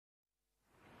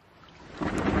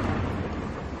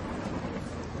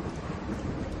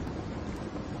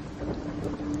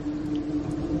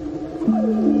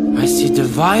the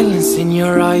violence in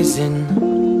your eyes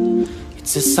and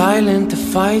it's a silent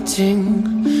fighting.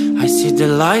 I see the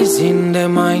lies in their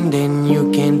mind and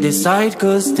you can't decide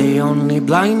cause they only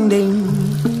blinding.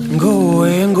 Go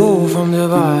away and go from the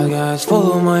bad guys,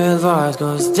 follow my advice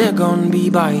cause they're gonna be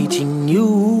biting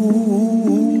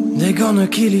you. They're gonna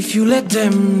kill if you let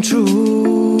them through.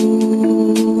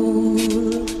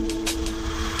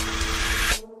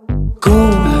 Go,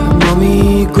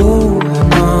 mommy, go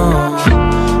now.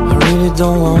 I really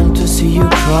don't want to see you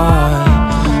cry.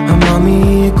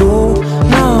 Mommy, go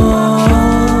now.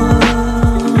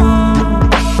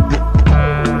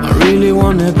 I really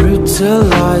wanna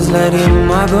brutalize, let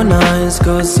him agonize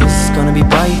cause it's gonna be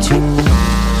biting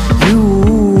you.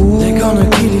 They're gonna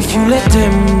kill if you let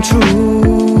them through.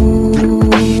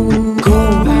 Go,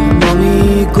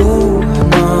 mommy, go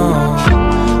now.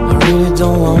 I really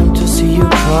don't want to see you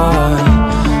cry.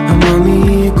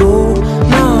 Mommy, go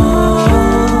now.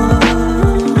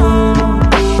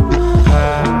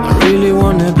 I really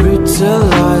wanna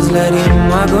brutalize, let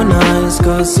him agonize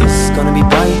cause it's gonna be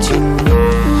biting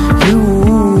you.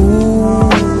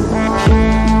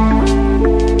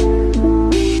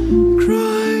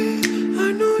 Cry, I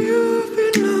know you've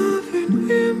been loving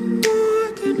him more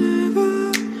than ever.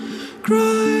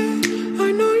 Cry, I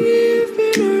know you've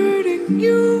been hurting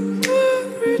you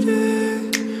every day.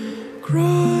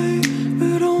 Cry,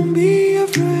 but don't be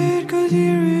afraid cause he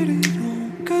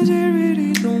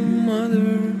really don't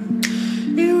matter.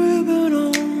 He will burn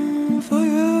on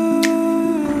fire.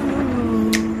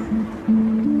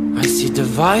 I see the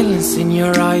violence in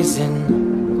your eyes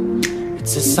and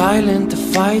it's a silent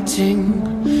fighting.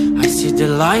 I see the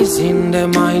lies in their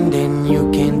mind and you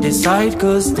can't decide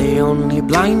cause they only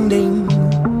blinding.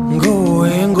 Go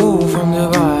away and go from the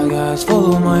bad guys,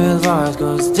 follow my advice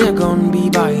cause they're gonna be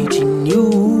biting you.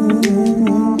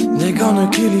 They're gonna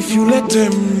kill if you let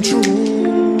them through.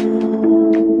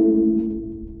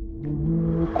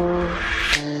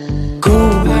 Go,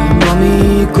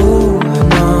 mommy, go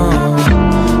now.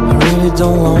 I really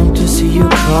don't want to see you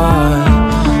cry.